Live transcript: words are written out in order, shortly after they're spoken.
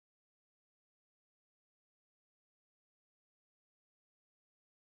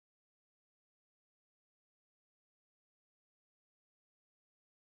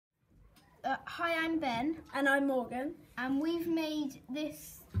Hi, I'm Ben. And I'm Morgan. And we've made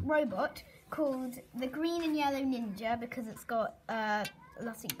this robot called the Green and Yellow Ninja because it's got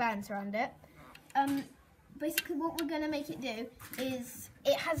elastic bands around it. Basically what we're going to make it do is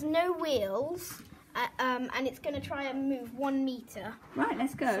it has no wheels and it's going to try and move 1 metre. Right,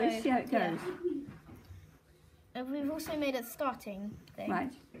 let's go. See how it goes. Yeah. We've also made a starting thing.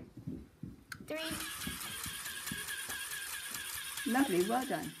 Right. 3. Lovely, well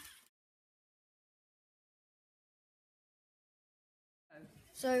done.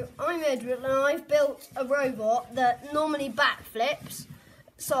 So I'm Edward and I've built a robot that normally backflips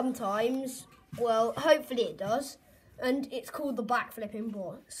sometimes. Well, hopefully it does. And it's called the backflipping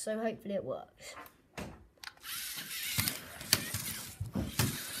bot, so hopefully it works.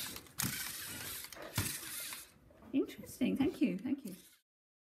 Interesting, thank you, thank you.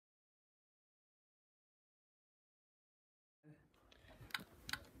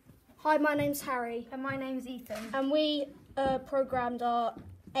 Hi, my name's Harry. And my name's Ethan. And we programmed our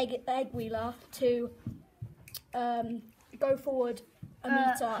egg wheeler to go forward a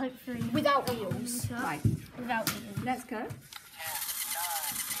metre hopefully without wheels. Right, without wheels. let's go.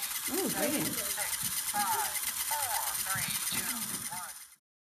 Oh, brilliant.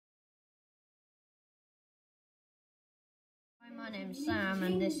 Hi, my name's Sam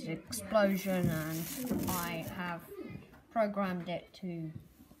and this is Explosion and I have programmed it to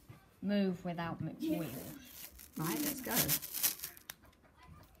move without wheels. Right, let's go.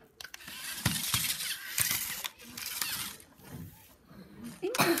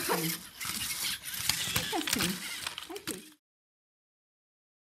 Interesting. Interesting. Thank you.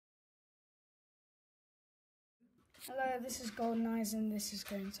 Hello, this is Golden Eyes and this is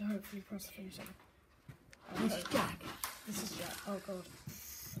going to hopefully cross the finish line. This is Jack. This is Jack. Oh god.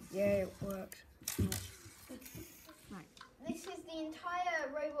 Yeah, it worked. Right. This is the entire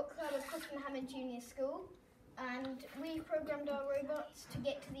robot club of Crofton Hammond Juniors school, and we programmed our robots to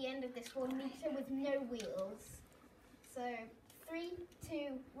get to the end of this 1 metre with no wheels. So 3,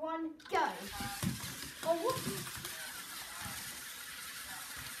 2, 1, go! Oh, what?